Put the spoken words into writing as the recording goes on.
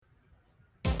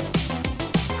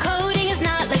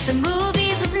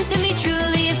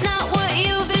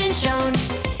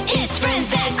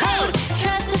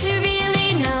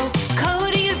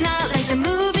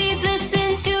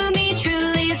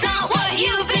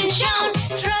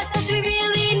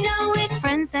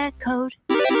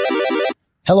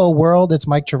Hello, world. It's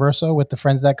Mike Traverso with the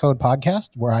Friends That Code podcast,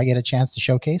 where I get a chance to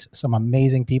showcase some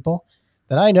amazing people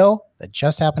that I know that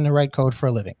just happen to write code for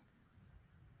a living.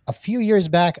 A few years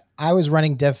back, I was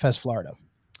running DevFest Florida.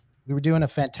 We were doing a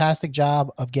fantastic job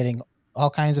of getting all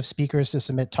kinds of speakers to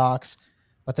submit talks,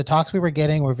 but the talks we were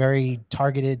getting were very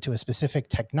targeted to a specific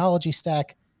technology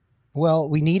stack. Well,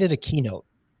 we needed a keynote.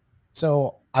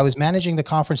 So I was managing the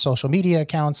conference social media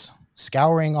accounts,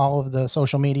 scouring all of the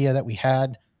social media that we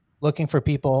had, looking for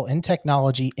people in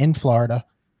technology in Florida,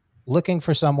 looking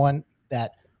for someone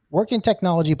that worked in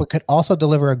technology but could also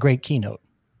deliver a great keynote.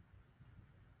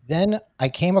 Then I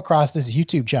came across this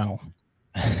YouTube channel.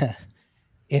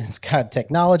 It's got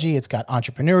technology, it's got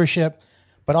entrepreneurship,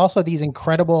 but also these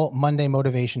incredible Monday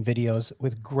motivation videos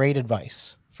with great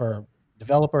advice for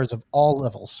developers of all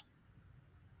levels.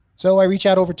 So I reach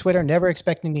out over Twitter, never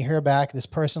expecting to hear back. This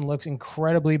person looks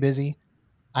incredibly busy.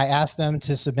 I asked them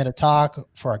to submit a talk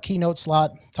for our keynote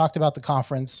slot, talked about the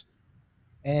conference,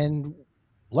 and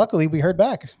luckily we heard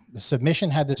back. The submission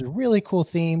had this really cool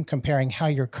theme comparing how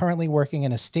you're currently working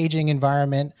in a staging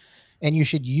environment, and you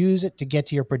should use it to get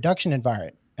to your production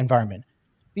environment,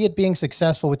 be it being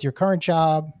successful with your current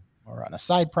job or on a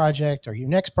side project or your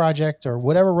next project or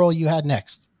whatever role you had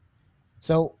next.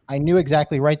 So I knew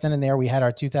exactly right then and there we had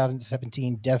our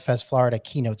 2017 DevFest Florida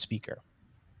keynote speaker.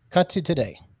 Cut to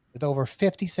today, with over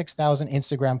 56,000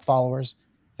 Instagram followers,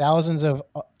 thousands of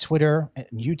Twitter and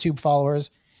YouTube followers.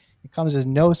 It comes as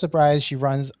no surprise she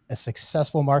runs a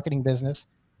successful marketing business.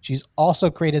 She's also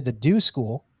created the Do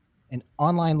School, an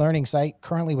online learning site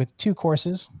currently with 2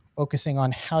 courses focusing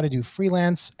on how to do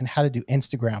freelance and how to do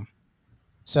Instagram.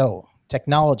 So,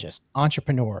 technologist,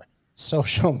 entrepreneur,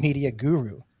 social media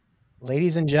guru.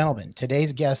 Ladies and gentlemen,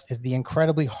 today's guest is the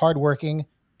incredibly hardworking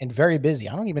and very busy.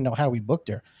 I don't even know how we booked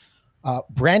her.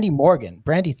 Brandy Morgan.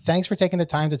 Brandy, thanks for taking the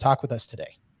time to talk with us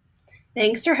today.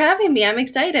 Thanks for having me. I'm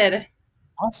excited.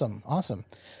 Awesome.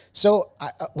 So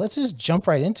let's just jump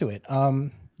right into it.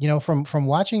 From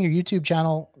watching your YouTube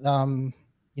channel, when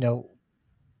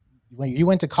you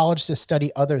went to college to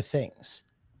study other things,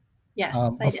 Yes,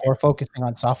 before focusing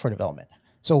on software development.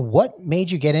 So what made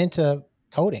you get into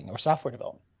coding or software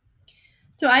development?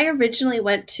 So I originally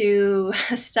went to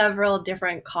several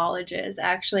different colleges.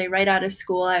 Actually, right out of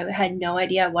school, I had no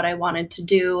idea what I wanted to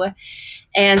do.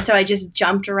 And so I just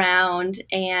jumped around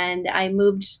and I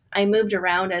moved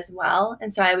around as well.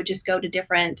 And so I would just go to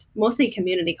different, mostly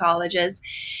community colleges.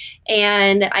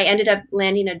 And I ended up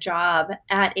landing a job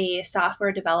at a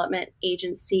software development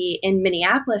agency in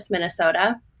Minneapolis,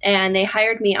 Minnesota. And they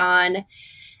hired me on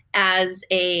as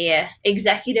a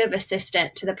executive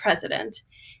assistant to the president.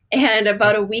 And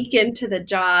about a week into the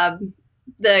job,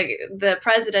 the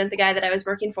president, the guy that I was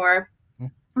working for,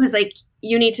 was like,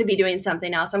 "You need to be doing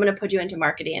something else. I'm going to put you into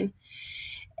marketing."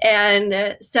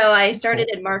 And so I started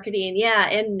in marketing. Yeah.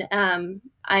 And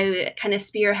I kind of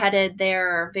spearheaded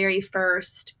their very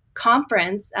first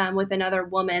conference with another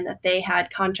woman that they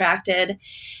had contracted.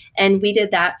 And we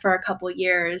did that for a couple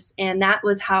years. And that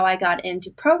was how I got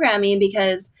into programming,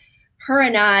 because her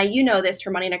and I, this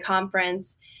from running a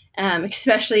conference,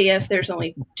 especially if there's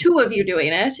only 2 of you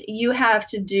doing it, you have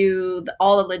to do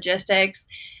all the logistics.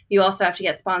 You also have to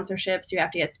get sponsorships. You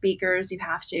have to get speakers. You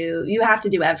have to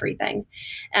do everything.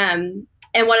 And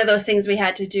one of those things we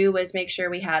had to do was make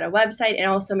sure we had a website and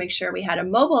also make sure we had a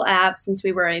mobile app, since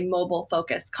we were a mobile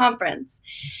focused conference.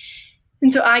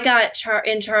 And so I got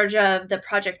in charge of the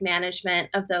project management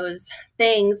of those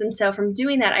things. And so from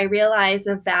doing that, I realized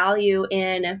the value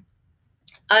in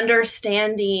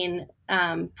understanding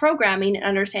programming and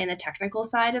understanding the technical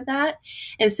side of that.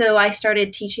 And so I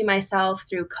started teaching myself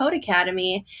through Code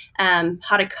Academy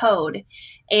how to code.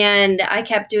 And I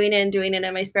kept doing it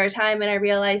in my spare time. And I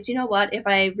realized, if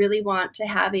I really want to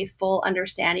have a full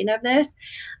understanding of this,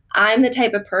 I'm the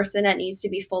type of person that needs to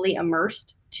be fully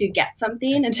immersed to get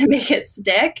something and to make it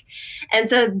stick. And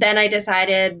so then I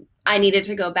decided I needed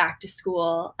to go back to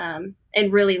school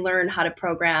and really learn how to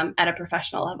program at a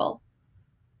professional level.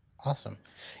 Awesome.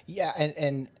 Yeah.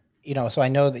 And so I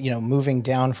know that, moving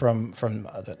down from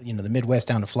the Midwest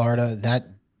down to Florida,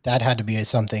 that had to be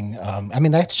something.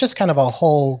 That's just kind of a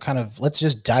whole let's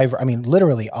just dive.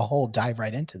 Literally a whole dive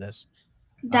right into this.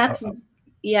 That's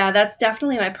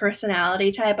definitely my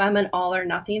personality type. I'm an all or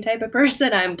nothing type of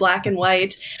person. I'm black and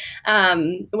white.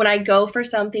 When I go for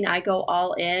something, I go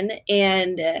all in,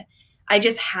 and I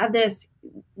just have this,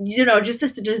 just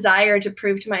this desire to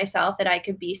prove to myself that I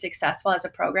could be successful as a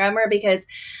programmer, because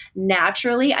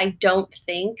naturally I don't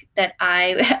think that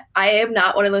I am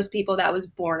not one of those people that was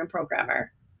born a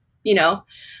programmer,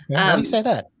 Why do you say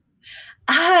that?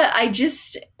 I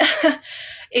just,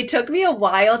 It took me a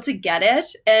while to get it.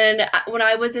 And when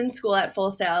I was in school at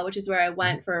Full Sail, which is where I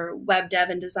went for web dev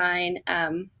and design,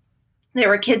 there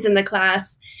were kids in the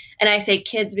class. And I say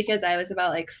kids because I was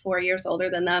about like 4 years older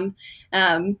than them.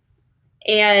 And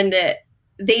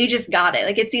they just got it.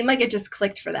 Like it seemed like it just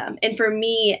clicked for them. And for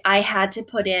me, I had to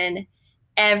put in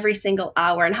every single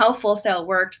hour. And how Full Sail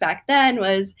worked back then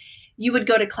was you would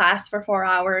go to class for 4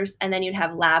 hours and then you'd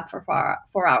have lab for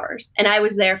 4 hours. And I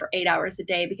was there for 8 hours a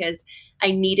day because I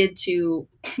needed to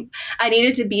I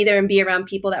needed to be there and be around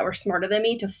people that were smarter than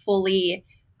me to fully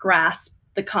grasp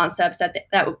the concepts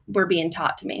that were being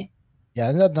taught to me.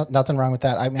 Yeah, nothing wrong with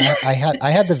that. I mean, I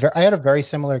had a very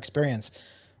similar experience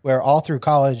where all through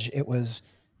college it was,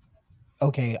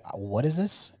 okay, what is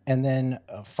this? And then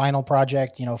a final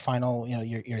project, your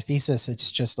thesis,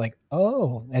 it's just like,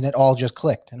 oh, and it all just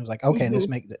clicked. And it was like, okay, this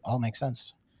all makes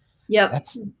sense. Yep.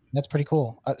 That's pretty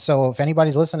cool. So if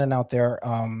anybody's listening out there,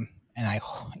 and I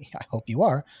hope you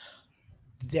are,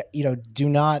 do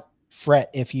not fret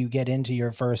if you get into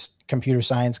your first computer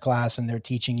science class and they're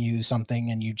teaching you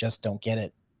something and you just don't get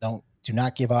it. Do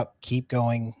not give up. Keep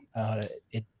going.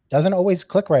 It doesn't always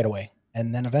click right away.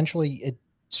 And then eventually it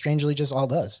strangely just all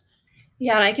does.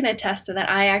 Yeah, and I can attest to that.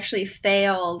 I actually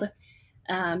failed,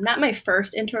 not my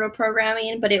first intro to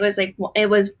programming, but it was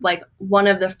like one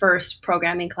of the first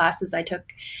programming classes I took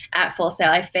at Full Sail.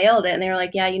 I failed it, and they were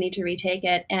like, "Yeah, you need to retake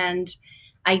it." And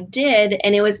I did,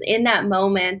 and it was in that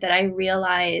moment that I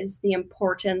realized the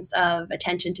importance of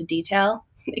attention to detail,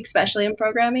 especially in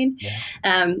programming. Yeah.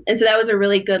 And so that was a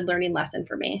really good learning lesson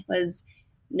for me. Was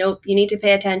nope, you need to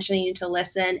pay attention, you need to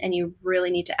listen, and you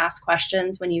really need to ask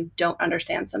questions when you don't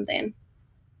understand something.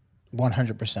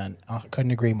 100%. I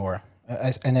couldn't agree more.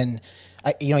 And then,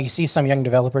 you see some young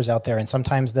developers out there, and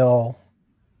sometimes they'll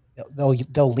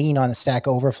lean on Stack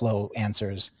Overflow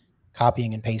answers,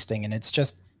 copying and pasting, and it's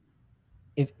just,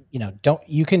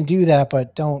 you can do that,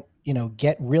 but don't,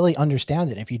 get really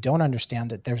understand it. If you don't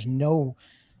understand it, there's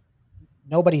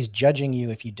nobody's judging you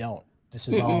if you don't. This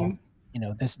is all,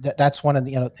 that's one of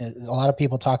the, a lot of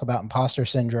people talk about imposter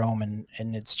syndrome, and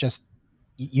it's just,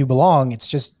 you belong. It's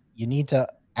just, you need to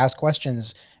ask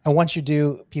questions. And once you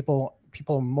do, people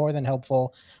are more than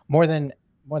helpful, more than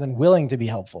willing to be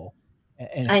helpful.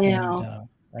 And I know. And,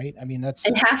 right. I mean, that's,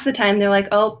 and half the time they're like,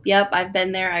 oh, yep, I've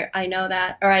been there. I know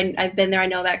that, or I've been there. I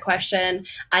know that question.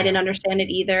 I didn't understand it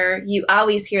either. You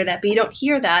always hear that, but you don't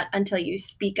hear that until you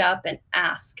speak up and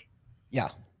ask. Yeah.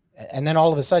 And then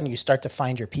all of a sudden you start to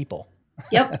find your people.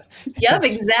 Yep. Yep.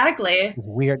 Exactly.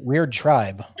 Weird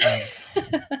tribe.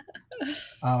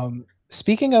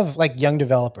 Speaking of like young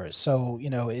developers, so,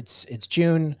 it's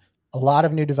June. A lot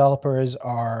of new developers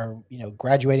are,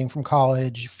 graduating from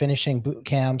college, finishing boot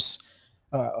camps,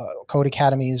 code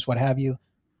academies, what have you.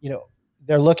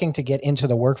 They're looking to get into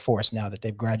the workforce now that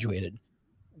they've graduated.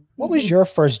 What was your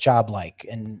first job like?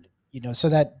 And, so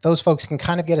that those folks can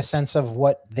kind of get a sense of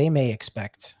what they may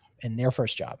expect in their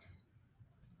first job.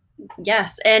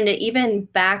 Yes. And even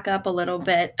back up a little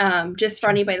bit, just for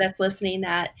anybody that's listening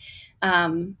that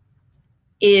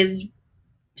is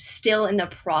still in the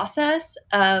process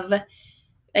of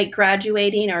like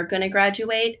graduating or going to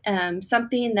graduate,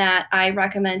 something that I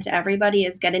recommend to everybody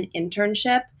is get an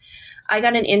internship. I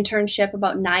got an internship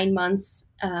about 9 months,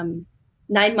 9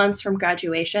 months from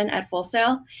graduation at Full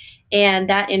Sail. And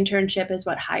that internship is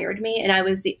what hired me. And I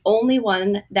was the only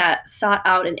one that sought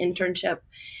out an internship.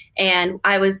 And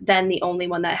I was then the only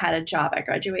one that had a job at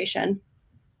graduation.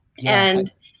 Yeah,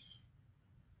 and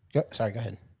sorry, go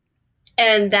ahead.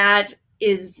 And that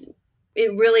is,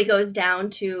 it really goes down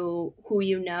to who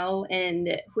you know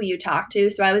and who you talk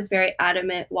to. So I was very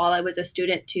adamant while I was a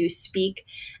student to speak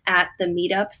at the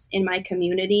meetups in my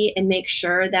community and make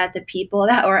sure that the people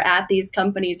that were at these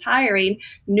companies hiring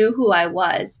knew who I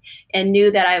was and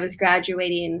knew that I was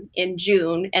graduating in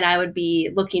June and I would be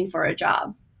looking for a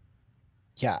job.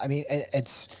 Yeah, I mean,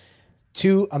 it's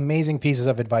two amazing pieces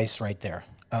of advice right there.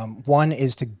 One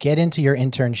is to get into your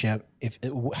internship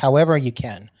however you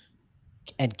can,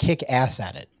 and kick ass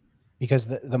at it, because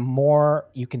the more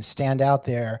you can stand out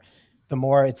there, the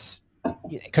more it's,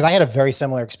 because I had a very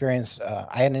similar experience.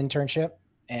 I had an internship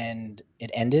and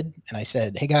it ended, and I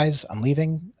said, "Hey guys, I'm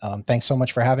leaving. Thanks so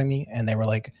much for having me." And they were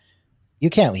like, "You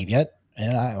can't leave yet."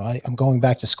 And I'm going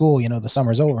back to school. The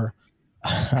summer's over.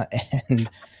 And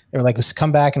they were like,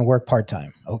 "Come back and work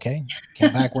part-time." Okay.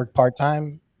 Came back, worked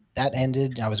part-time. That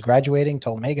ended. I was graduating,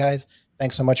 told them, "Hey guys,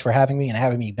 thanks so much for having me and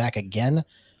having me back again.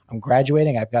 I'm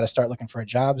graduating. I've got to start looking for a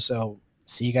job. So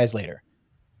see you guys later."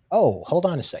 "Oh, hold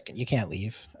on a second. You can't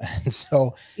leave." And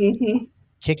so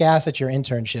kick ass at your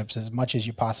internships as much as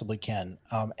you possibly can.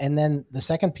 And then the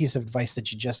second piece of advice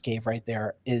that you just gave right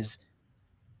there is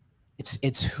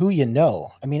it's who you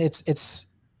know. I mean, it's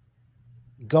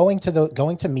going to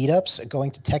meetups,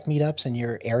 going to tech meetups in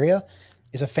your area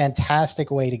is a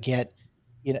fantastic way to get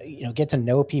get to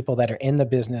know people that are in the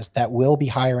business that will be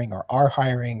hiring or are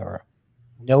hiring or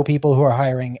know people who are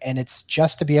hiring, and it's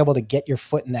just to be able to get your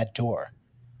foot in that door.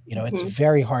 It's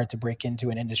very hard to break into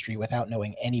an industry without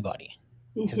knowing anybody,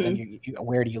 because then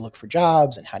where do you look for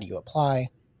jobs and how do you apply?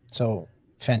 So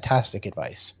fantastic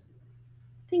advice.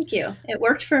 Thank you. It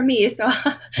worked for me. So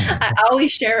I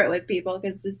always share it with people,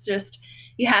 because it's just,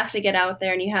 you have to get out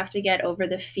there and you have to get over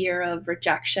the fear of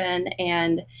rejection.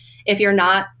 And if you're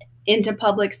not into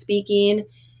public speaking,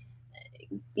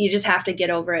 you just have to get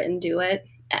over it and do it,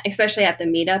 especially at the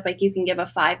meetup. Like, you can give a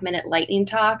 5-minute lightning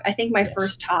talk. I think my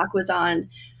first talk was on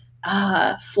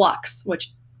Flux,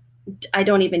 which I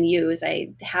don't even use. I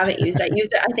haven't used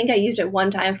it. I think I used it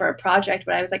one time for a project,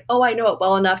 but I was like, oh, I know it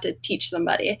well enough to teach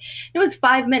somebody. It was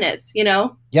 5 minutes,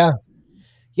 Yeah.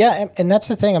 Yeah. And that's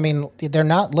the thing. I mean, they're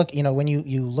not when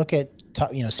you look at,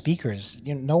 speakers,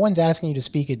 no one's asking you to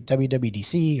speak at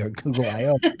WWDC or Google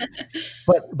I/O,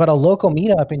 but a local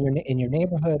meetup in your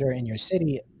neighborhood or in your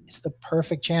city, it's the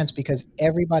perfect chance, because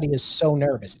everybody is so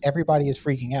nervous. Everybody is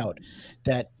freaking out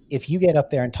that if you get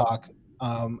up there and talk,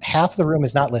 half the room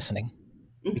is not listening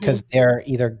because they're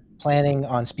either planning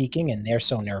on speaking and they're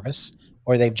so nervous,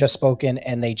 or they've just spoken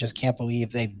and they just can't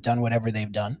believe they've done whatever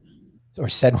they've done or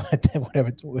said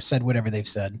whatever they've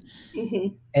said.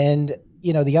 And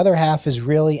the other half is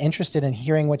really interested in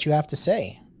hearing what you have to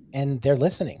say, and they're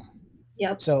listening.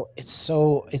 Yep. So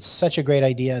it's such a great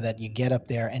idea that you get up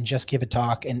there and just give a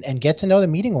talk and get to know the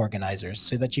meeting organizers,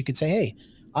 so that you could say, hey,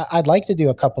 I'd like to do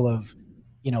a couple of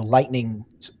lightning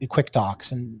quick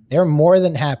talks, and they're more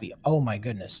than happy. Oh my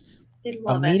goodness.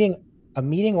 A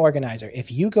meeting organizer,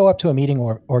 if you go up to a meeting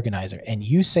organizer and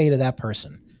you say to that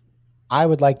person, I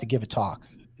would like to give a talk,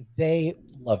 they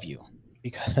love you,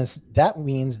 because that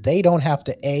means they don't have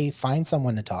to find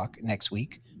someone to talk next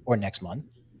week or next month,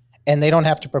 and they don't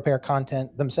have to prepare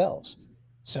content themselves.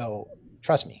 So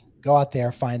trust me, go out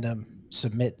there, find them,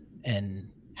 submit, and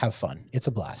have fun. It's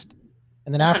a blast.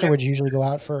 And then afterwards, you usually go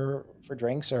out for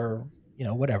drinks or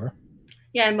whatever.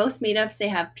 Yeah, and most meetups, they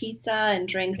have pizza and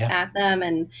drinks at them,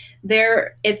 and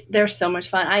they're so much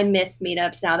fun. I miss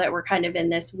meetups now that we're kind of in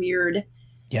this weird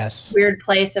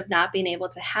place of not being able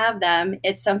to have them.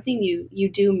 It's something you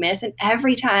do miss, and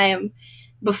every time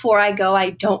before I go, I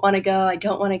don't want to go.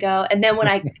 And then when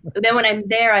I'm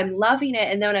there, I'm loving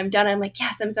it. And then when I'm done, I'm like,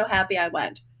 yes, I'm so happy I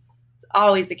went. It's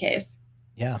always the case.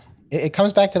 Yeah. It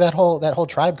comes back to that whole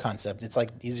tribe concept. It's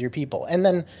like, these are your people. And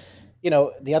then,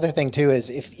 the other thing too is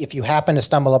if you happen to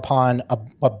stumble upon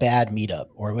a bad meetup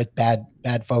or with bad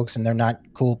folks and they're not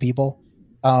cool people,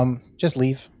 just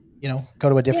leave, go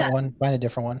to a different one, find a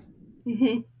different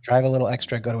one, drive a little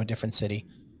extra, go to a different city.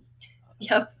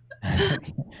 Yep.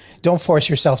 Don't force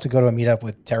yourself to go to a meetup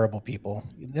with terrible people.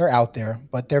 They're out there,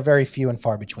 but they're very few and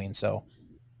far between. So,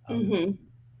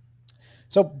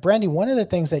 So Brandy, one of the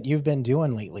things that you've been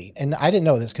doing lately, and I didn't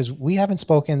know this because we haven't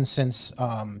spoken since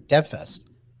DevFest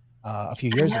a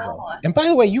few years ago. And by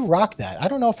the way, you rocked that. I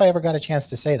don't know if I ever got a chance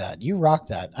to say that. You rocked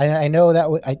that. I know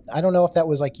that I don't know if that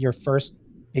was like your first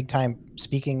big time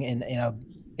speaking in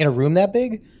a room that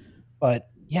big, but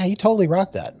yeah, you totally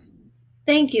rocked that.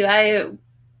 Thank you.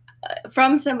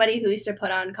 From somebody who used to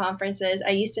put on conferences, I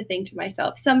used to think to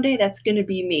myself, someday that's going to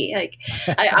be me. Like,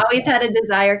 I always had a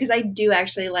desire, because I do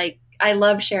actually I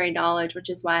love sharing knowledge, which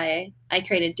is why I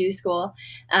created Do School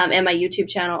and my YouTube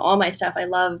channel, all my stuff. I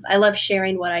love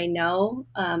sharing what I know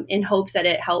in hopes that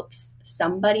it helps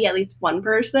somebody, at least one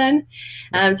person.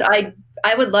 So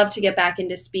I would love to get back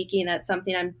into speaking. That's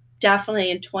something I'm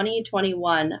definitely in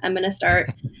 2021. I'm going to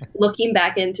start looking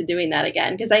back into doing that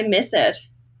again, because I miss it.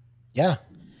 Yeah.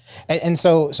 And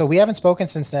so we haven't spoken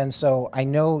since then. So I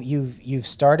know you've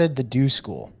started the Do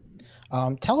School.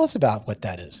 Tell us about what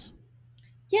that is.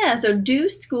 Yeah, so Do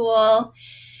School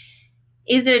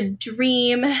is a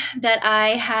dream that I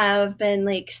have been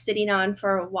sitting on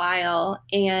for a while,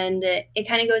 and it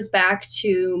kind of goes back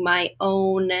to my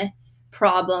own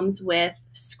problems with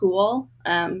school,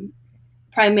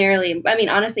 primarily. I mean,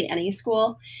 honestly, any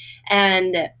school,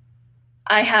 and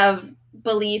I have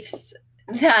beliefs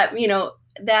that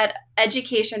that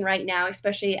education right now,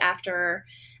 especially after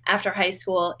high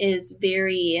school, is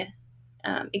very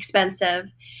expensive,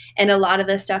 and a lot of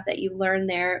the stuff that you learn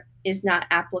there is not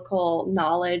applicable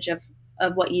knowledge of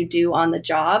what you do on the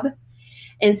job.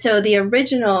 And so the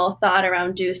original thought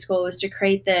around Do School was to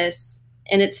create this,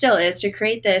 and it still is, to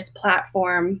create this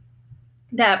platform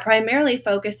that primarily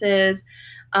focuses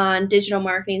on digital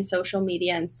marketing, social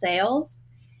media, and sales.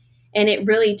 And it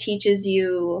really teaches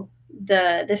you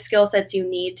the skill sets you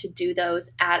need to do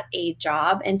those at a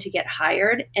job and to get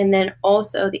hired. And then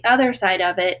also the other side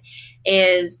of it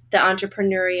is the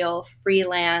entrepreneurial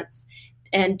freelance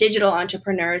and digital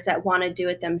entrepreneurs that want to do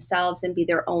it themselves and be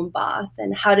their own boss.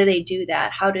 And how do they do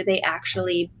that? How do they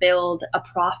actually build a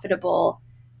profitable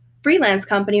freelance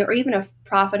company or even a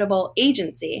profitable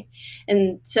agency?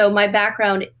 And so my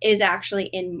background is actually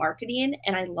in marketing,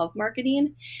 and I love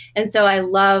marketing. And so I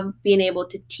love being able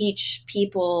to teach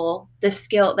people the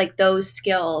skill, like those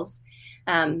skills.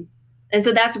 And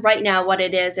so that's right now what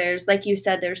it is. There's, like you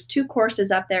said, there's 2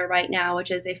 courses up there right now, which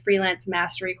is a freelance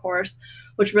mastery course,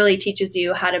 which really teaches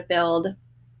you how to build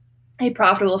a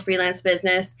profitable freelance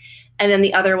business. And then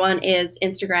the other one is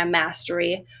Instagram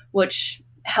mastery, which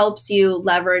helps you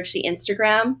leverage the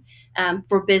Instagram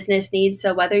for business needs.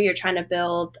 So whether you're trying to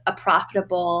build a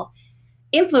profitable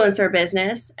influencer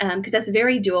business, because that's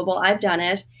very doable, I've done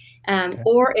it, Okay.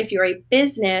 or if you're a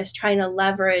business trying to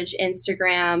leverage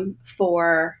Instagram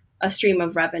for a stream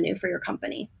of revenue for your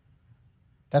company.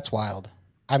 That's wild.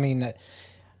 I mean,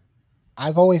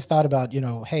 I've always thought about,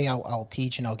 hey, I'll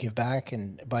teach and I'll give back,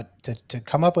 but to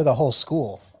come up with a whole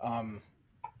school,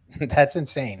 that's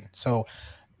insane. So That's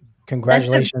the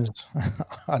congratulations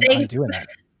on Thanks. doing that.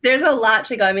 There's a lot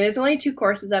to go. I mean, there's only 2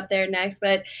 courses up there next,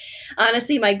 but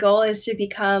honestly, my goal is to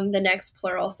become the next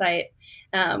Pluralsight,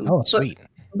 Oh, but sweet.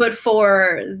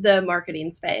 for the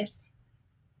marketing space.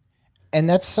 And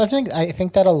that's something I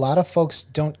think that a lot of folks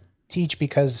don't teach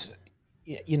because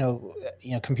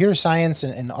computer science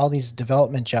and all these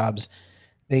development jobs,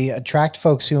 they attract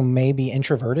folks who may be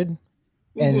introverted.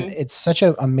 And Hmm. it's such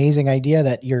an amazing idea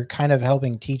that you're kind of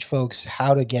helping teach folks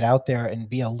how to get out there and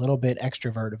be a little bit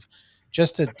extroverted,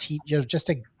 just to teach, just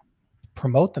to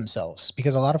promote themselves,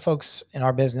 because a lot of folks in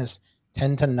our business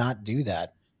tend to not do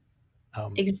that.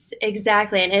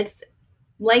 Exactly. And it's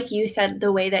like you said,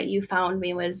 the way that you found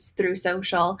me was through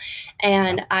social. Yeah.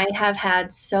 And I have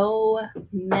had so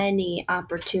many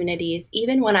opportunities,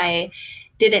 even when I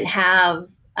didn't have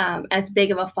as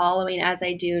big of a following as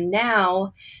I do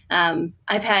now.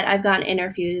 I've gotten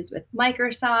interviews with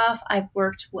Microsoft. I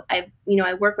work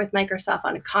with Microsoft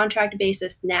on a contract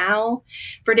basis now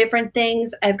for different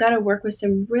things. I've got to work with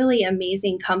some really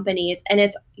amazing companies, and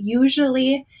it's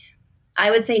usually,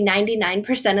 I would say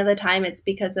 99% of the time it's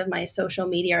because of my social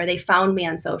media, or they found me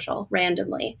on social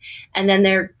randomly. And then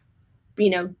they're, you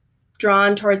know,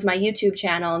 drawn towards my YouTube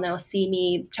channel, and they'll see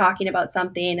me talking about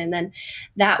something, and then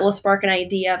that will spark an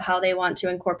idea of how they want to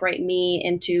incorporate me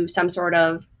into some sort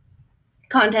of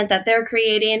content that they're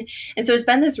creating. And so it's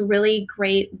been this really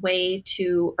great way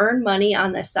to earn money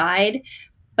on the side,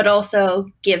 but also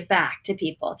give back to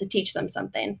people, to teach them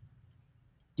something.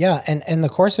 Yeah, and the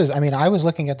courses, I mean, I was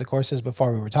looking at the courses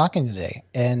before we were talking today,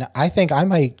 and I think I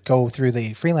might go through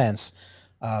the freelance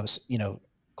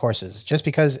courses, just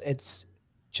because it's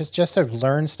just to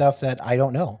learn stuff that I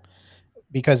don't know,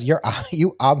 because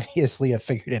you obviously have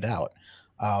figured it out.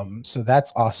 So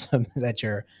that's awesome that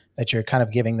you're kind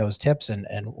of giving those tips and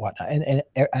whatnot.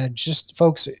 And just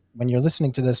folks, when you're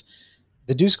listening to this,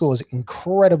 the Do School is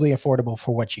incredibly affordable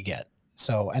for what you get.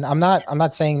 So, and I'm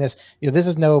not saying this, this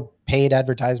is no paid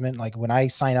advertisement. Like when I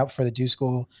sign up for the Do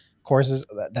School courses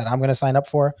that I'm going to sign up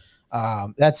for,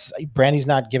 that's Brandy's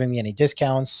not giving me any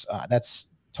discounts. That's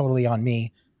totally on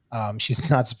me. She's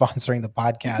not sponsoring the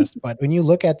podcast, but when you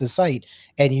look at the site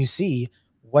and you see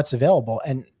what's available,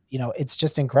 and it's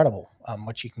just incredible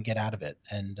what you can get out of it.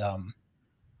 And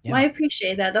Well, I yeah,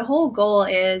 appreciate that. The whole goal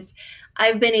is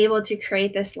I've been able to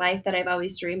create this life that I've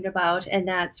always dreamed about, and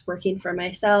that's working for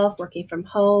myself, working from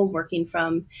home, working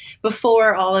from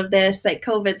before all of this, like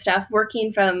COVID stuff,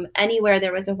 working from anywhere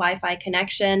there was a Wi Fi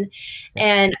connection. yeah,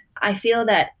 And I feel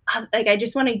that, like, I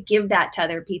just want to give that to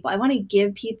other people. I want to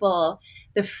give people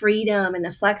the freedom and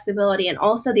the flexibility, and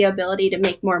also the ability to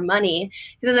make more money.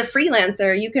 Because as a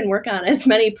freelancer, you can work on as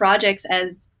many projects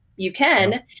as you yeah.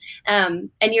 can,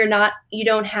 and you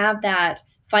don't have that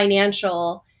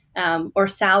financial or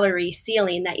salary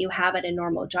ceiling that you have at a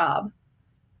normal job.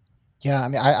 Yeah, I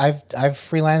mean, I've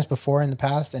freelanced before in the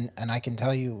past, and I can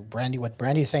tell you, Brandy, what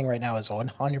Brandy is saying right now is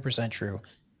 100% true.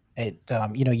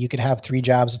 You could have 3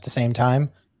 jobs at the same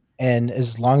time, and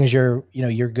as long as you're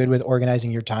good with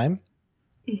organizing your time,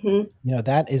 Hmm.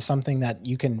 that is something that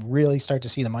you can really start to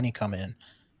see the money come in,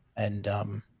 and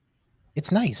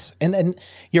it's nice. And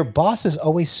your boss is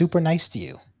always super nice to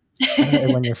you. I don't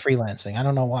know when you're freelancing. I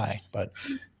don't know why, but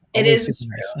It always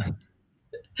super is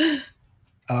nice.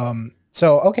 true.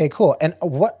 So okay, cool. And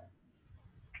what?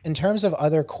 In terms of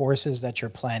other courses that you're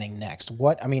planning next,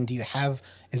 what, I mean, do you have,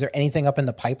 is there anything up in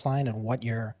the pipeline and what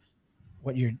you're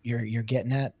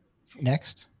getting at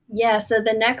next? Yeah, so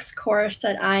the next course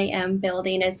that I am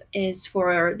building is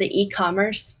for the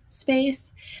e-commerce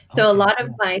space. So a Okay, lot of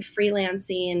cool. my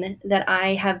freelancing that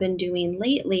I have been doing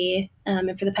lately,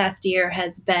 and for the past year,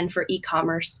 has been for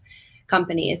e-commerce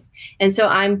companies. And so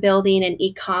I'm building an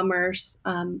e-commerce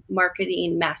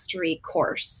marketing mastery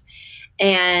course.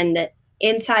 And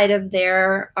inside of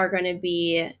there are going to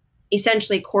be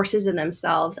essentially courses in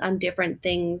themselves on different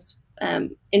things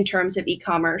in terms of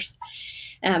e-commerce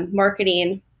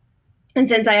marketing. And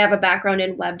since I have a background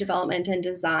in web development and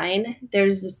design,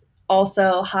 there's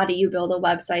also how do you build a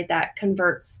website that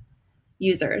converts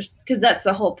users? Because that's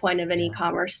the whole point of an Yeah.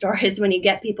 e-commerce store is when you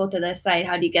get people to the site,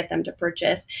 how do you get them to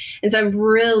purchase? And so I'm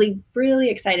really, really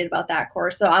excited about that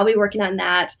course. So I'll be working on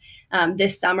that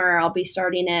this summer. I'll be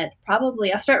starting it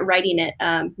probably, I'll start writing it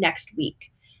next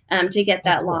week to get Oh,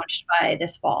 that cool. launched by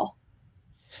this fall.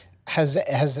 Has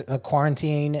the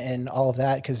quarantine and all of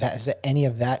that, because has any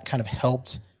of that kind of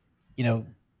helped, you know,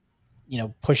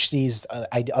 push these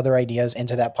other ideas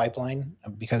into that pipeline?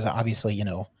 Because obviously,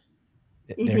 there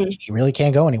Mm-hmm. you really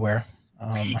can't go anywhere.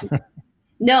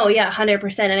 No, yeah,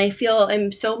 100%. And I feel,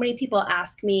 and so many people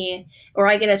ask me, or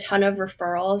I get a ton of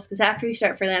referrals because after you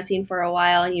start freelancing for a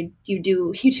while and you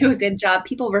do Yeah. a good job,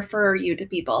 people refer you to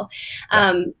people.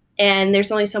 Yep. And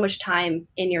there's only so much time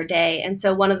in your day. And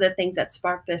so one of the things that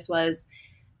sparked this was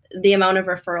the amount of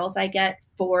referrals I get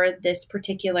for this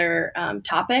particular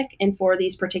topic and for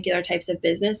these particular types of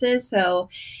businesses. So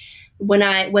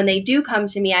when they do come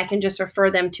to me, I can just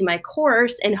refer them to my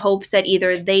course in hopes that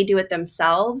either they do it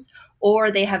themselves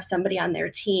or they have somebody on their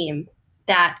team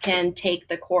that can take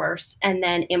the course and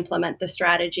then implement the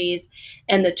strategies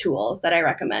and the tools that I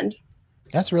recommend.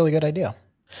 That's a really good idea.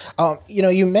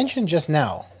 You mentioned just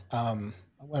now, I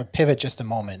want to pivot just a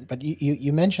moment, but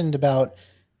you mentioned about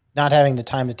not having the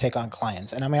time to take on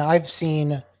clients. And I mean, I've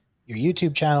seen your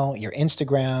YouTube channel, your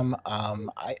Instagram,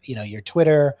 your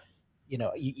Twitter,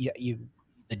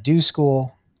 the Do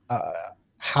School.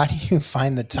 How do you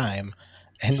find the time,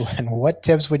 and what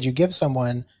tips would you give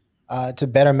someone to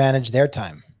better manage their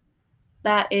time?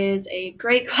 That is a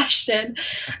great question.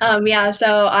 Yeah,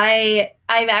 so I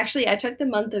took the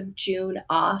month of June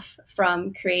off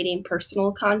from creating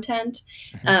personal content.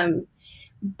 Mhm. Um,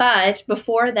 but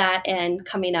before that, and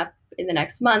coming up in the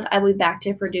next month, I will be back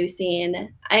to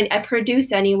producing. I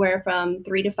produce anywhere from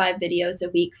 3 to 5 videos a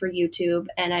week for YouTube,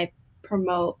 and I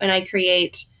promote and I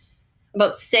create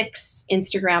about 6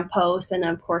 Instagram posts, and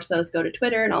of course those go to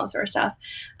Twitter and all that sort of stuff.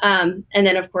 And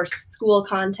then of course school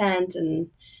content and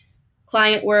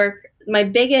client work. My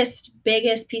biggest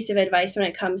piece of advice when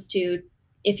it comes to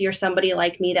if you're somebody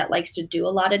like me that likes to do a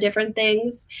lot of different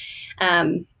things,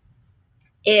 um,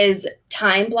 is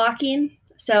time blocking.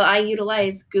 So I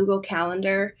utilize Google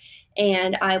Calendar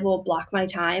and I will block my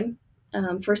time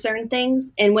for certain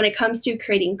things. And when it comes to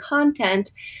creating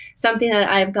content, something that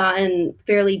I've gotten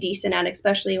fairly decent at,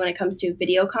 especially when it comes to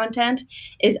video content,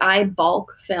 is I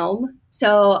bulk film.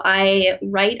 So I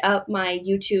write up my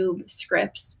YouTube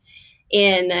scripts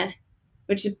in,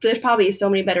 which is, there's probably so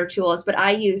many better tools, but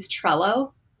I use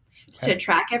Trello Okay. to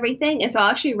track everything. And so I'll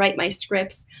actually write my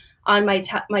scripts on my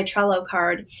Trello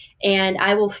card, and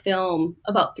I will film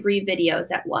about 3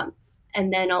 videos at once,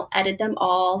 and then I'll edit them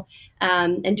all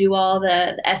and do all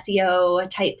the SEO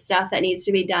type stuff that needs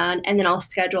to be done, and then I'll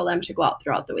schedule them to go out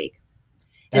throughout the week.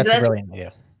 And so That's a brilliant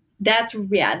idea. that's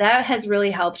yeah, that has really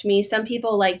helped me. Some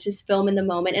people like to film in the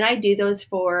moment, and I do those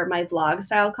for my vlog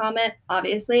style comment,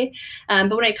 obviously. But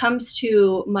when it comes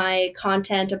to my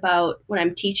content about when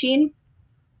I'm teaching,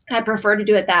 I prefer to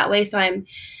do it that way. So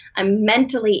I'm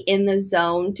mentally in the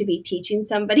zone to be teaching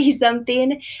somebody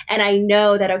something. And I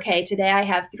know that, okay, today I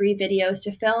have 3 videos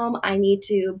to film. I need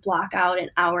to block out an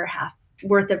hour and a half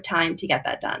worth of time to get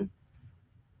that done.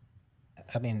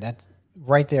 I mean, that's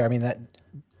right there. I mean, that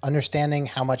understanding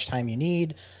how much time you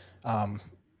need, um,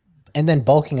 and then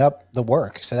bulking up the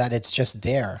work so that it's just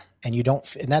there, and you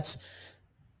don't, and that's,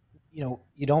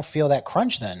 you don't feel that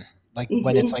crunch then. Like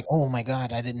when it's Mhm. like, oh my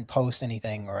God, I didn't post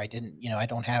anything, or I didn't, I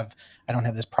don't have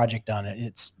this project done.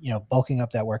 It's, bulking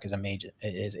up that work is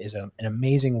an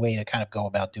amazing way to kind of go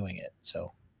about doing it.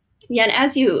 So Yeah, and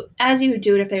as you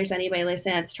do it, if there's anybody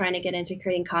listening that's trying to get into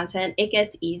creating content, it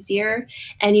gets easier,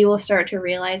 and you will start to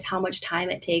realize how much time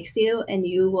it takes you, and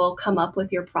you will come up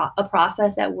with a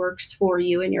process that works for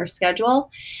you and your schedule.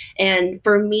 And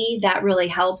for me, that really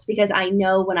helps because I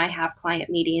know when I have client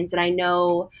meetings and I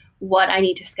know what I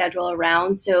need to schedule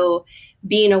around. So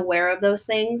being aware of those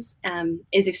things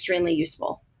is extremely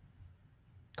useful.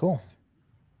 cool.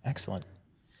 Excellent.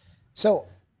 So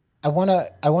I want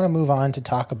to move on to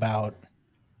talk about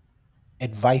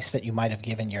advice that you might have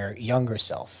given your younger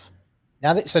self.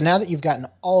 Now that you've gotten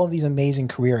all of these amazing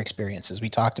career experiences, we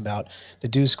talked about the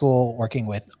Do School, working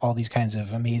with all these kinds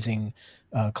of amazing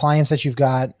clients that you've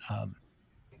got,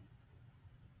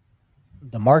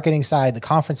 the marketing side, the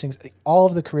conferencing, all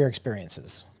of the career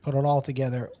experiences. Put it all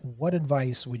together. What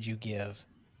advice would you give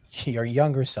your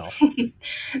younger self?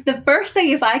 The first thing,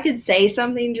 if I could say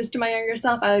something just to my younger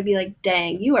self, I would be like,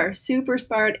 dang, you are super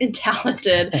smart and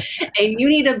talented, and you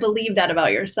need to believe that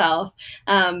about yourself.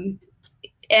 And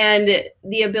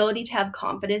the ability to have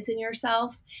confidence in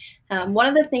yourself. One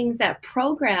of the things that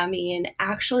programming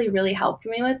actually really helped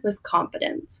me with was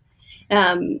confidence.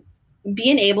 Um,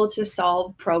 Being able to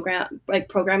solve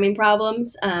programming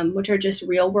problems, which are just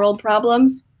real world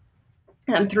problems,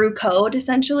 through code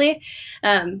essentially,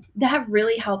 that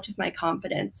really helped with my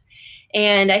confidence.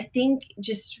 And I think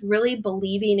just really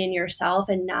believing in yourself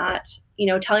and not,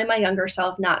 telling my younger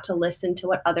self not to listen to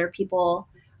what other people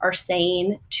are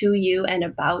saying to you and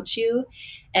about you,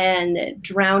 and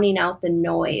drowning out the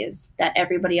noise that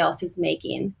everybody else is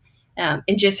making, and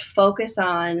just focus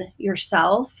on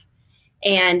yourself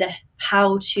and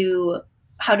how to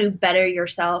better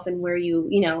yourself and where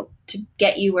to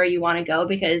get you where you want to go,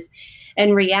 because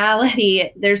in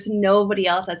reality there's nobody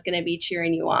else that's going to be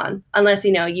cheering you on unless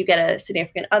you get a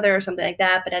significant other or something like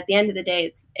that. But at the end of the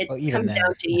day, it Well, even comes then,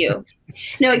 down to you.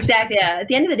 No, exactly. Yeah. At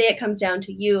the end of the day, it comes down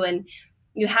to you, and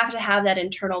you have to have that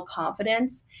internal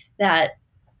confidence that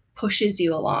pushes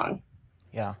you along.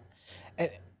 yeah.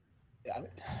 And,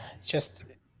 just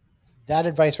that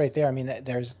advice right there. I mean,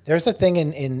 there's a thing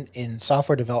in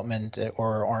software development,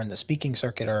 or in the speaking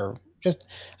circuit, or just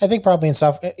I think probably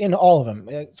in all of them.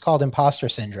 It's called imposter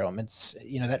syndrome. It's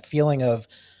that feeling of,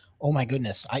 oh my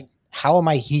goodness, I how am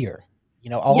I here?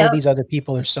 All of Yep. these other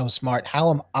people are so smart.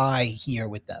 How am I here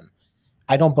with them?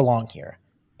 I don't belong here.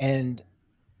 And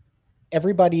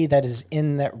everybody that is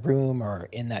in that room, or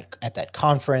in that at that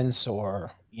conference,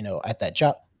 or at that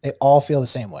job, they all feel the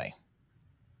same way.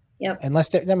 Yep.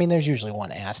 Unless I mean, there's usually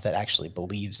one ass that actually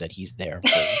believes that he's there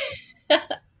for,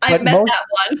 I've but met most,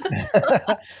 that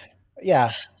one.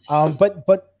 yeah.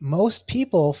 But most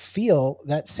people feel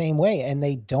that same way, and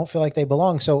they don't feel like they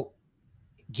belong. So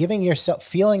giving yourself,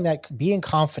 feeling that, being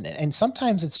confident, and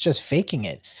sometimes it's just faking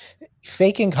it,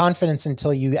 faking confidence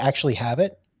until you actually have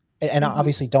it. And Mhm.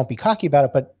 obviously don't be cocky about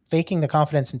it, but faking the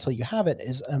confidence until you have it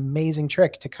is an amazing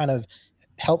trick to kind of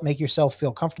help make yourself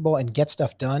feel comfortable and get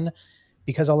stuff done.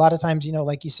 Because a lot of times,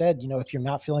 like you said, if you're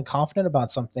not feeling confident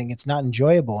about something, it's not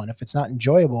enjoyable. And if it's not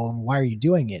enjoyable, why are you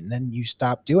doing it? And then you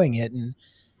stop doing it, and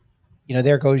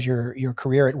there goes your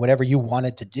career at whatever you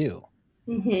wanted to do.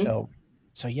 Mhm.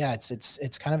 So yeah,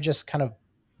 it's kind of just kind of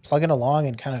plugging along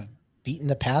and kind of beating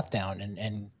the path down,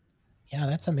 and yeah,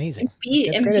 that's amazing. Great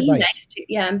Be advice. nice to,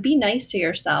 yeah, and be nice to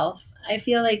yourself. I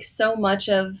feel like so much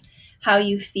of how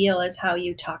you feel is how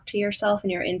you talk to yourself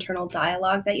and your internal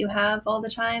dialogue that you have all the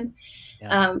time.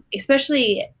 Yeah.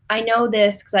 Especially, I know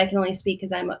this because I can only speak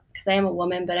because I am a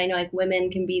woman, but I know like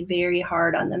women can be very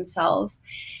hard on themselves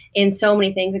in so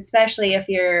many things, especially if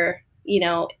you're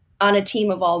on a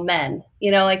team of all men.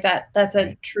 Like that's a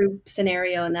Right. true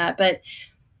scenario in that. But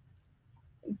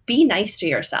be nice to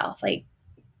yourself. Like,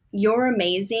 you're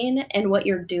amazing and what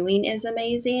you're doing is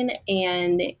amazing,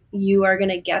 and you are going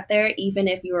to get there even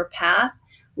if your path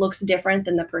looks different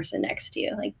than the person next to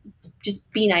you. Like,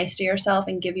 just be nice to yourself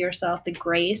and give yourself the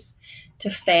grace to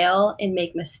fail and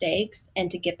make mistakes and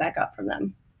to get back up from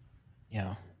them.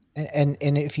 Yeah. And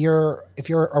if you're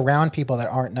around people that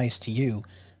aren't nice to you,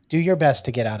 do your best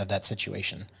to get out of that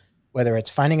situation. Whether it's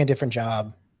finding a different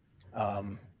job,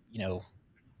 um, you know,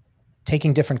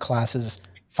 taking different classes,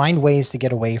 find ways to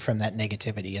get away from that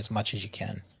negativity as much as you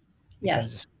can.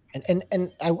 Yes. Because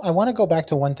and I want to go back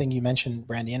to one thing you mentioned,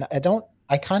 Brandy, and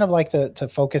I kind of like to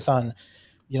focus on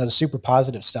the super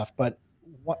positive stuff, but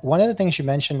one of the things you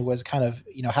mentioned was kind of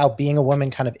how being a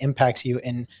woman kind of impacts you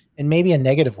in maybe a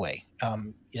negative way.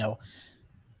 One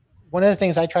of the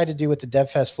things I tried to do with the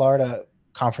DevFest Florida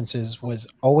conferences was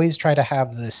always try to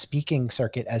have the speaking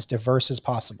circuit as diverse as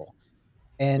possible.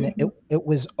 And it Hmm. it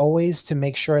was always to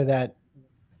make sure that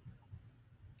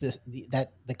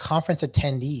that the conference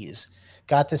attendees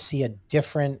got to see a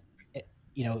different,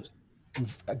 you know,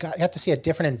 got to see a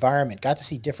different environment, got to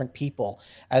see different people,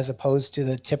 as opposed to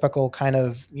the typical kind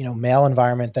of male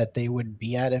environment that they would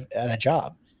be at a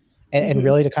job, and Hmm.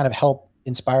 really to kind of help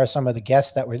inspire some of the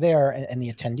guests that were there, and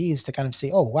the attendees to kind of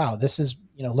see, oh wow, this is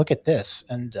look at this.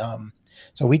 And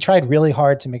so we tried really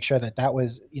hard to make sure that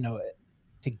was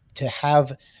to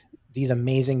have these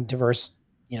amazing diverse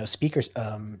speakers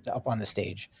up on the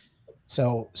stage.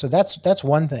 So that's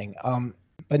one thing.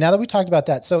 But now that we talked about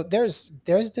that, so there's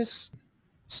this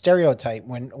stereotype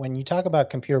when you talk about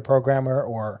computer programmer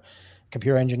or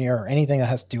computer engineer or anything that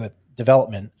has to do with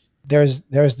development. There's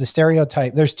the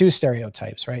stereotype. There's two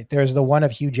stereotypes, right? There's the one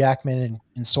of Hugh Jackman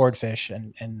in Swordfish,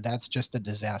 and that's just a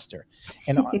disaster.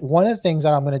 And one of the things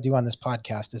that I'm going to do on this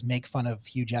podcast is make fun of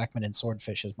Hugh Jackman in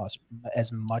Swordfish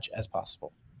as much as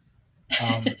possible,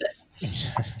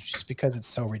 just because it's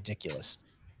so ridiculous.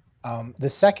 The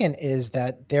second is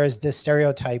that there's this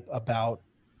stereotype about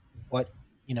what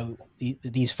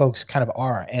these folks kind of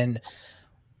are, and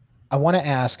I want to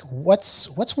ask, what's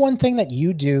one thing that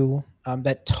you do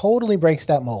that totally breaks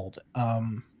that mold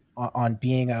on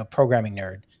being a programming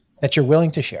nerd that you're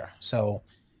willing to share? So,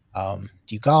 do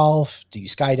you golf? Do you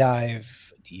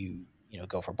skydive? Do you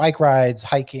go for bike rides,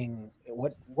 hiking?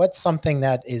 What's something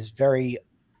that is very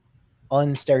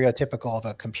unstereotypical of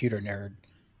a computer nerd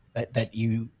that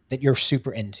you're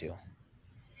super into?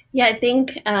 Yeah, I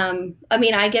think, I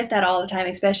mean, I get that all the time,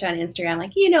 especially on Instagram.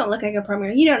 Like, you don't look like a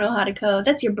programmer. You don't know how to code.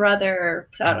 That's your brother, or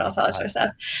all that sort of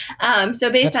stuff. So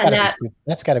based on that,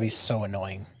 that's got to be so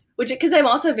annoying. Because I'm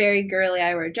also very girly.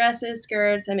 I wear dresses,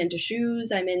 skirts. I'm into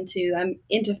shoes. I'm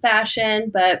into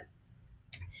fashion. But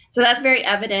so that's very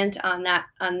evident on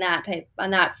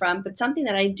that front. But something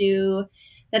that I do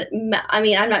that, I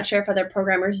mean, I'm not sure if other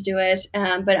programmers do it,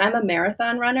 but I'm a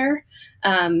marathon runner.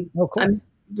 Oh, cool. I'm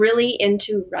really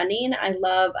into running.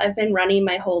 I've been running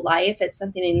my whole life. It's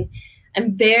something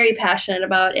I'm very passionate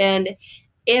about. And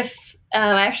if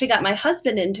I actually got my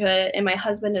husband into it, and my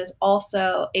husband is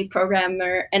also a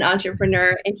programmer and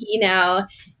entrepreneur, and he now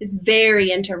is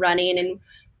very into running.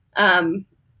 And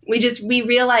we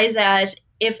realize that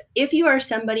if you are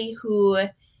somebody who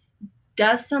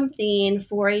does something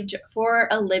for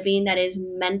a living that is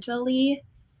mentally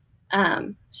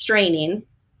straining,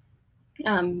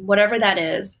 whatever that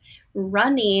is,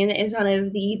 running is one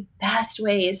of the best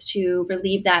ways to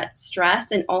relieve that stress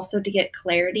and also to get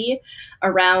clarity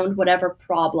around whatever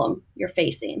problem you're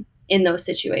facing in those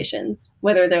situations,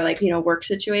 whether they're like, work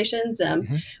situations,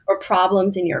 or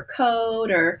problems in your code,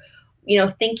 or,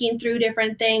 thinking through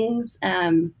different things.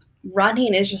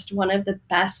 Running is just one of the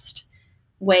best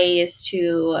ways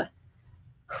to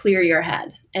clear your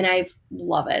head, and I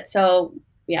love it. So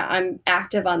yeah, I'm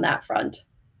active on that front.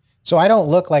 So I don't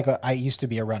look like I used to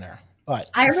be a runner, but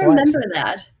I remember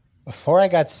that. Before I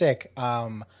got sick,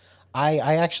 I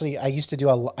used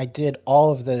to I did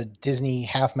all of the Disney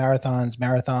half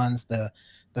marathons,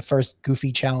 the first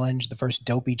Goofy challenge, the first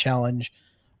Dopey challenge.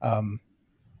 I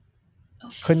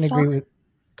couldn't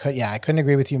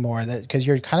agree with you more, that because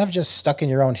you're kind of just stuck in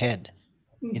your own head.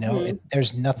 Mm-hmm.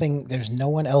 There's no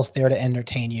one else there to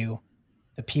entertain you.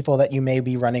 The people that you may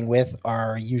be running with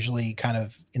are usually kind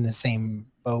of in the same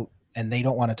boat, and they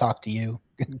don't want to talk to you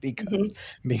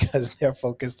because they're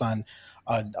focused on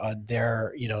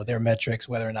their their metrics,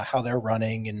 whether or not how they're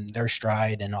running and their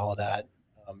stride and all of that,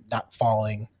 not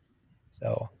falling.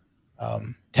 So,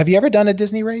 have you ever done a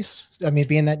Disney race? I mean,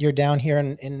 being that you're down here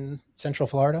in Central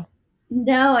Florida.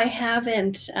 No, I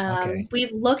haven't. Okay.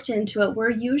 We've looked into it.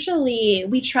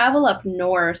 We travel up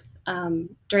north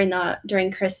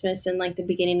during Christmas and like the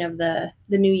beginning of the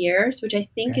New Year's, which I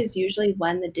think is usually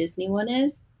when the Disney one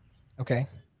is. Okay.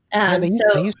 They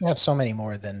used to have so many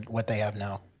more than what they have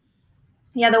now.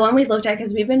 Yeah, the one we looked at,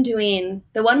 because we've been doing,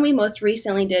 the one we most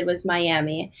recently did was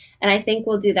Miami, and I think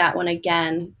we'll do that one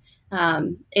again.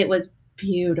 It was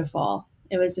beautiful.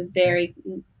 It was a very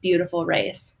beautiful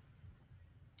race.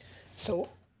 So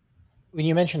when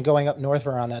you mentioned going up north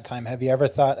around that time, have you ever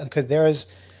thought, because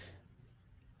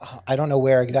I don't know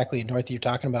where exactly north you're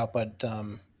talking about, but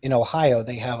in Ohio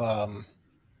they have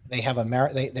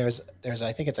there's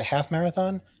I think it's a half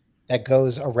marathon that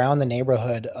goes around the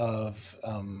neighborhood of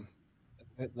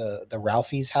the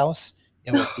Ralphie's house,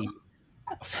 with the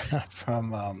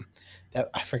from that,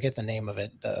 I forget the name of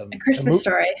it. A Christmas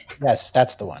Story. Yes,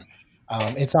 that's the one.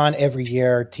 It's on every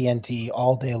year, TNT,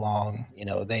 all day long.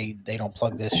 They don't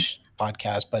plug this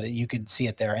podcast, but you could see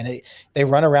it there, and they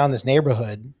run around this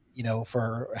neighborhood,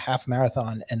 for a half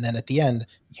marathon, and then at the end,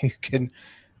 you can,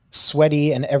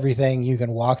 sweaty and everything, you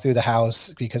can walk through the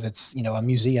house because it's a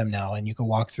museum now, and you can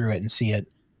walk through it and see it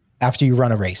after you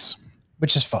run a race,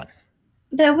 which is fun.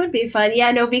 That would be fun.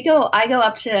 Yeah, no, we go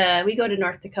to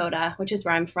North Dakota, which is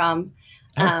where I'm from.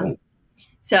 Cool.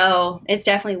 So it's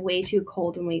definitely way too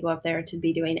cold when we go up there to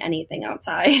be doing anything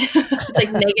outside. It's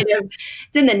like negative.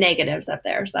 It's in the negatives up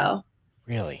there. So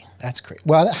really, that's great.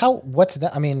 Well, what's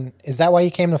that? I mean, is that why you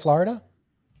came to Florida?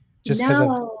 Just because of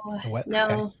the weather? No.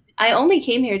 Okay. I only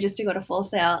came here just to go to Full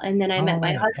Sail, and then I met Oh, my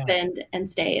right. Yeah. husband and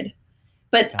stayed.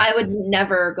 But I would Gotcha.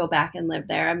 never go back and live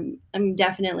there. I'm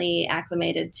definitely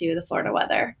acclimated to the Florida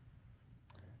weather.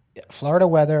 Yeah, Florida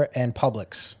weather and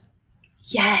Publix,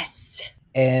 Yes.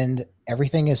 and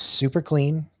everything is super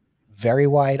clean, very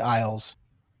wide aisles.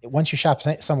 Once you shop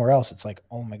somewhere else, it's like,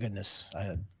 oh my goodness,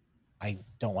 I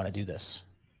don't want to do this.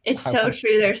 It's I, so I'm,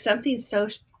 true. There's something so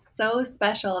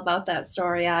special about that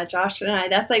store. Yeah, Josh and I,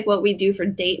 that's like what we do for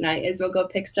date night is we'll go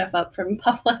pick stuff up from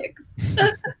Publix.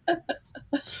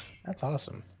 that's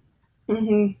awesome.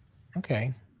 Hmm.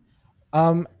 Okay.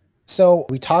 Um, so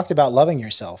we talked about loving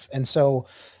yourself, and so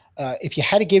if you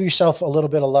had to give yourself a little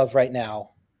bit of love right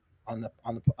now on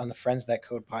the Friends That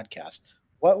Code podcast,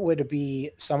 what would be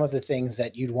some of the things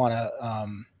that you'd want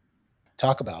to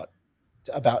talk about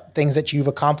things that you've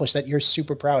accomplished that you're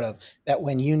super proud of, that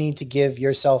when you need to give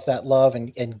yourself that love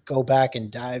and go back and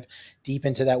dive deep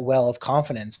into that well of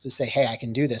confidence to say, hey, I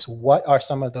can do this. What are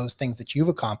some of those things that you've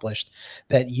accomplished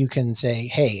that you can say,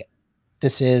 hey,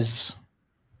 this is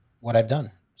what I've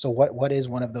done? So what is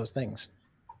one of those things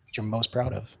that you're most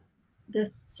proud of?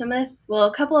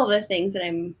 A couple of the things that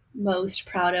I'm most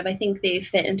proud of, I think they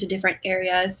fit into different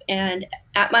areas. And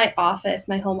at my office,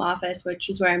 my home office, which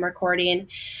is where I'm recording,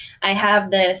 I have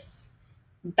this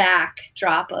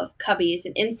backdrop of cubbies,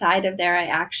 and inside of there I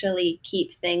actually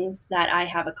keep things that I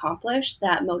have accomplished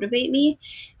that motivate me.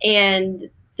 And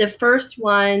the first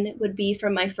one would be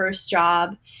from my first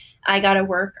job. I got to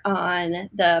work on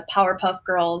the Powerpuff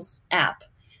Girls app.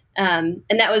 And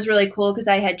that was really cool because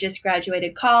I had just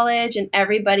graduated college, and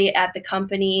everybody at the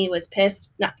company was pissed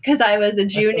because I was a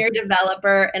That's junior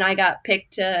developer and I got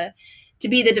picked to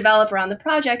be the developer on the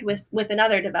project with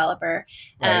another developer.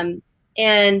 right.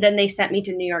 And then they sent me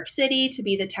to New York City to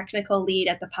be the technical lead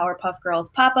at the Powerpuff Girls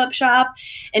pop-up shop.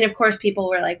 And of course, people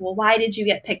were like, well, why did you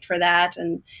get picked for that?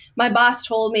 And my boss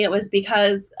told me it was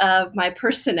because of my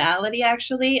personality,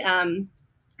 actually.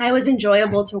 I was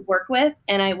enjoyable to work with,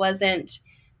 and I wasn't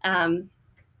um,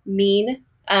 mean.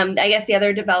 I guess the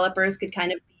other developers could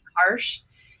kind of be harsh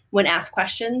when asked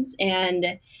questions,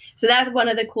 and so that's one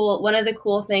of the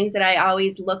cool things that I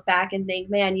always look back and think,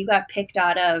 man, you got picked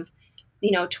out of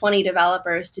 20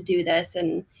 developers to do this,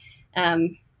 and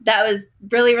that was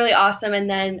really really awesome. And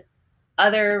then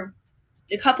other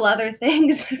a couple other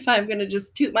things, if I'm going to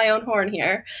just toot my own horn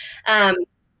here. Um,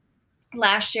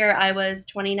 Last year I was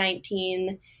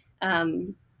 2019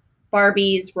 um,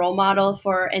 Barbie's role model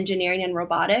for engineering and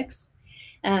robotics.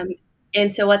 Um,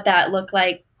 and so what that looked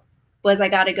like was I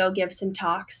got to go give some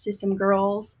talks to some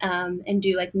girls and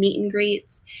do like meet and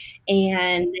greets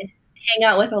and hang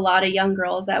out with a lot of young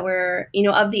girls that were,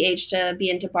 of the age to be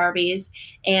into Barbies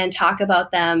and talk to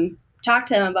them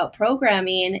about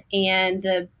programming and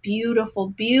the beautiful,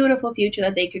 beautiful future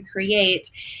that they could create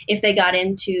if they got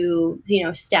into,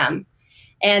 STEM.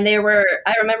 And I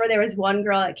remember there was one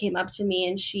girl that came up to me,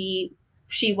 and she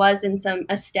was in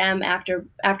a STEM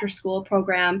after school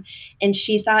program, and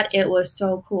she thought it was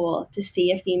so cool to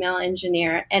see a female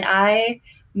engineer, and I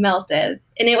melted.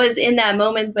 And it was in that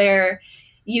moment where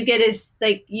you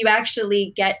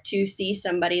actually get to see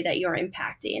somebody that you're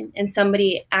impacting, and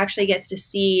somebody actually gets to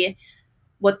see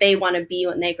what they want to be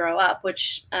when they grow up,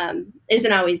 which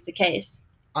isn't always the case.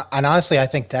 And honestly, I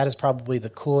think that is probably the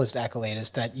coolest accolade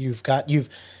is that you've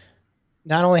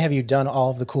not only have you done all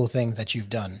of the cool things that you've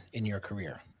done in your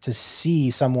career, to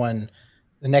see someone,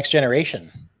 the next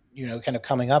generation, kind of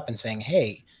coming up and saying,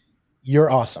 hey, you're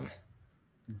awesome.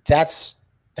 That's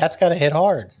got to hit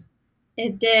hard.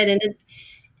 It did, and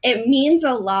it means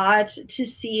a lot to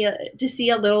see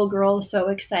a little girl so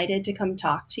excited to come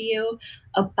talk to you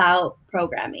about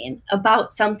programming,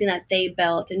 about something that they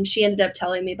built. And she ended up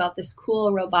telling me about this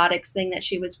cool robotics thing that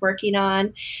she was working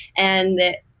on, and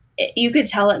you could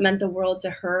tell it meant the world to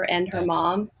her and her That's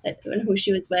mom and who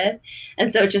she was with.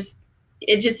 And so it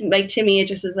just like, to me, it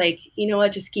just is like, you know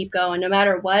what, just keep going. No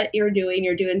matter what you're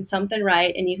doing something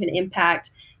right, and you can impact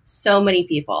so many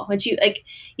people, which you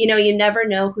never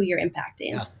know who you're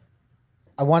impacting. yeah.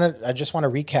 I just want to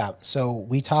recap. So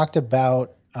we talked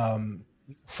about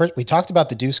first we talked about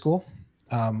the Do School.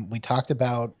 We talked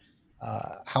about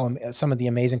how some of the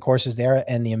amazing courses there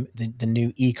and the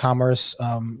new e-commerce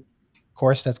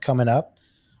course that's coming up.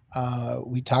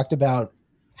 We talked about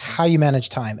how you manage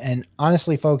time. And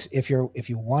honestly, folks, if you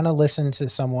want to listen to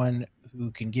someone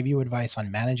who can give you advice on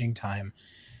managing time,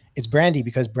 it's Brandy,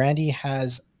 because Brandy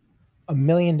has a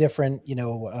million different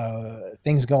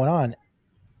things going on.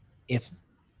 If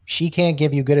she can't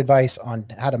give you good advice on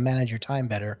how to manage your time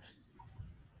better,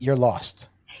 you're lost.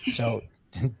 So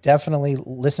definitely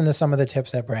listen to some of the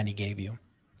tips that Brandy gave you.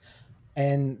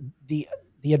 And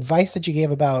the advice that you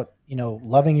gave about, you know,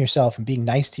 loving yourself and being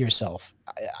nice to yourself,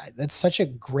 that's such a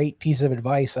great piece of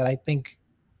advice that I think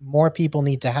more people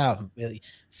need to have. Really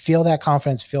feel that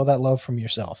confidence, feel that love from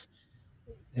yourself.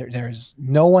 There's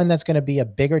no one that's going to be a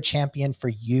bigger champion for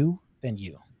you than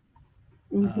you.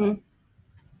 Hmm.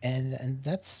 And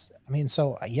that's, I mean,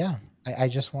 so yeah, I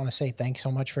just want to say thanks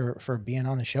so much for being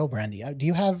on the show, Brandy.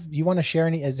 You want to share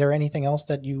any, is there anything else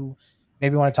that you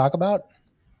maybe want to talk about?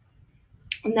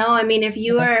 No, I mean, Okay.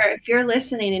 if you're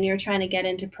listening and you're trying to get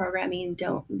into programming,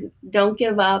 don't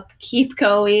give up. Keep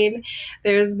going.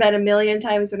 There's been a million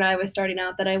times when I was starting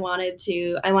out that I wanted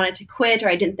to quit, or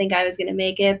I didn't think I was going to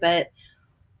make it, but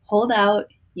hold out.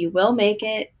 You will make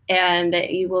it, and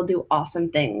you will do awesome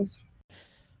things.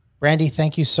 Brandy,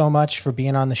 thank you so much for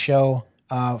being on the show.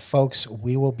 Folks,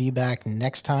 we will be back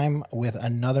next time with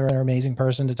another amazing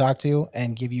person to talk to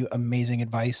and give you amazing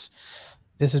advice.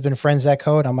 This has been Friends That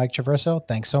Code. I'm Mike Traverso.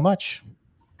 Thanks so much.